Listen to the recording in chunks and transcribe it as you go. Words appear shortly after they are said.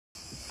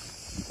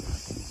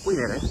Πού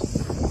είναι ρε?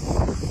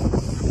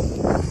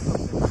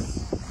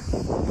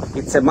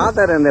 It's a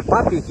mother and a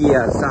puppy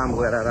here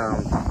somewhere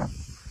around.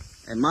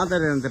 A mother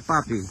and a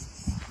puppy.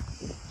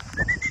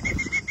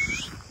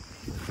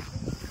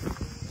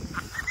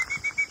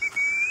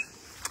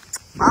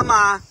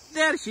 Mama,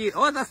 there she.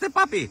 Oh, that's the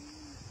puppy.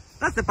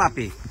 That's the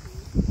puppy.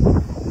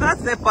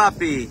 That's the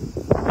puppy.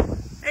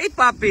 Hey,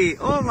 puppy.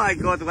 Oh my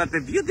God, what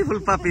a beautiful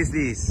puppy is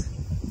this?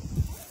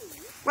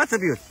 What's a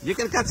beaut? You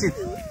can catch it.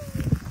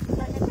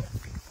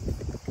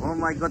 Oh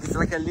my God, it's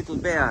like a little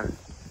bear.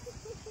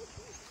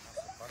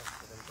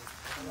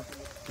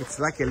 It's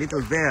like a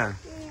little bear.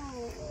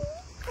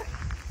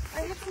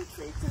 I have some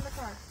treats in the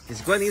car.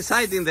 It's going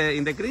inside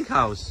in the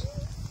greenhouse.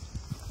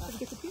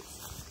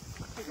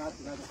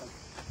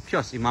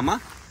 Ποιος, η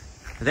μαμά?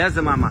 There's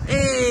the mama.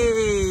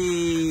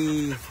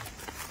 Hey!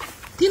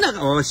 Τι να...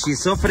 Oh,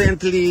 she's so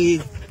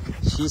friendly.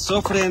 She's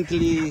so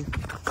friendly.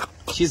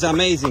 She's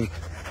amazing.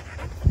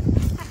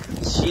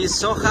 She's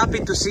so happy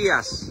to see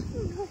us.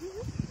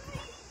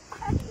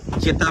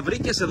 Και τα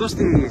βρήκες εδώ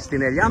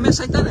στην ελιά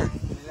μέσα ήτανε?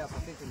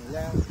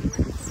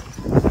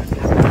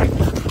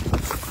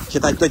 Και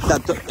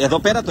εδώ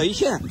πέρα το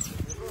είχε?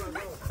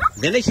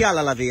 Δεν έχει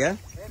άλλα δηλαδή,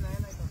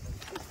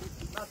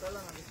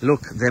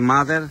 Look, the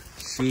mother,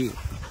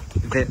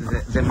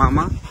 the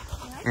mama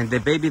and the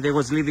baby, they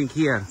was living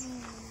here.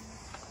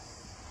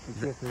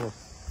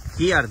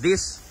 Here,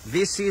 this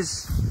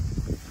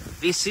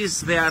is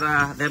their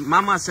the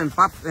mama's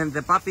and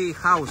the puppy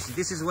house.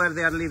 This is where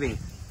they are living.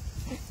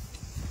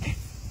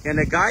 And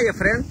a guy, a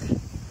friend,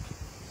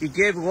 he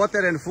gave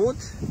water and food,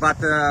 but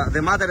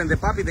the mother and the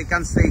puppy, they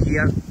can't stay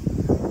here.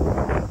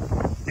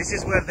 This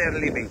is where they are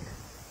living.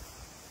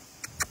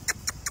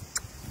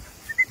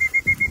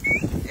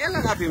 Έλα,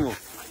 αγάπη μου.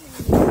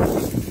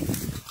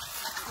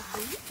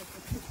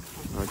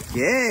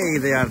 Okay,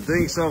 they are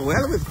doing so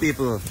well with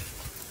people.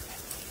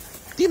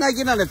 Τι να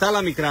γίνανε τα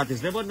άλλα μικρά της,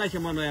 δεν μπορεί να έχει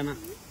μόνο ένα.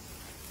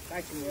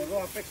 Τάκη μου, εδώ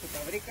απ' έξω τα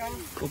βρήκα.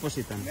 Όπως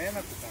ήταν? Με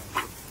ένα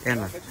κουτάλι.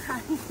 Ένα.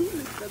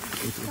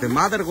 The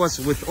mother was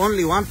with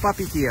only one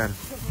puppy here.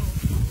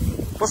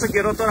 Πόσο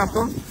καιρό τώρα αυτό?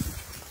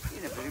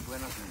 Είναι περίπου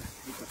ένας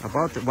μήνας.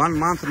 About 1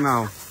 month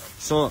now.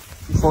 So,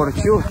 for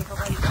sure.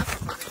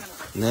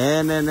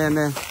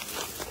 Ναι.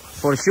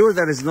 For sure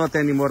there is not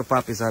any more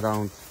puppies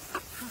around.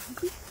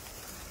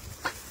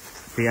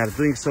 They are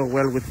doing so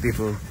well with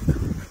people.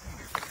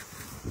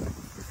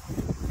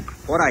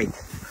 Alright.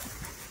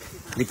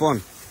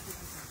 Λοιπόν,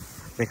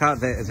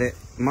 the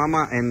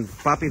mama and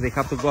puppy, they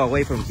have to go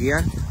away from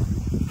here.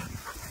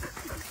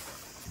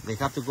 They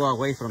have to go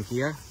away from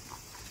here.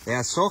 They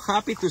are so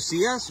happy to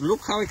see us.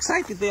 Look how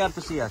excited they are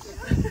to see us.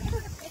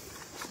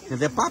 And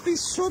the puppy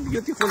is so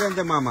beautiful and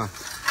the mama.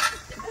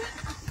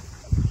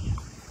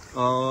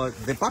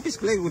 The puppy is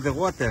playing with the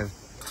water.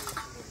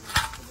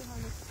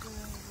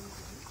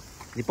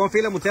 Λοιπόν,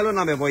 φίλε μου, θέλω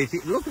να με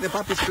βοηθήσει. Look, the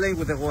puppy is playing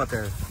with the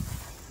water.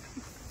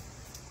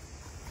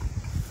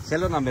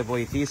 Θέλω να με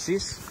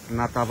βοηθήσεις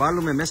να τα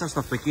βάλουμε μέσα στο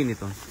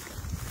αυτοκίνητο.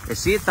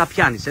 Εσύ τα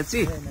πιάνεις,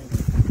 έτσι?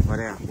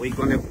 Ωραία. We're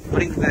gonna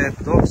bring the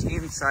dogs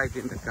inside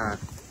in the car.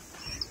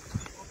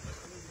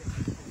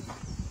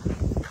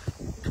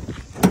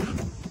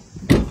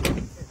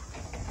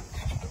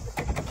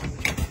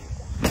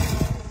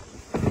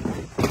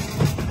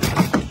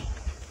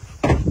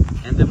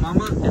 And the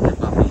mama and the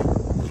puppy.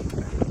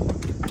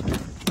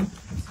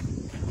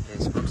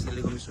 Σπρώξτε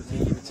λίγο, μη σου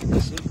φύγει με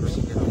τσίπηση.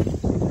 Προσήκε εδώ.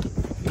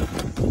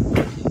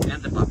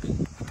 And the puppy.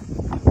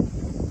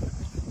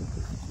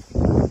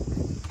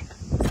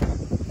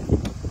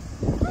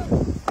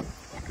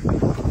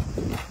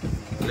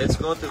 Let's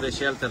go to the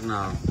shelter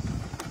now.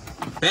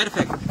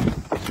 Perfect.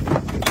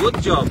 Good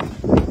job.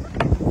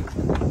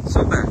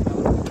 Super.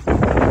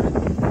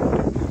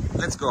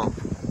 Let's go.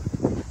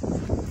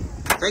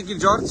 Thank you,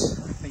 George.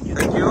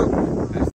 Thank you.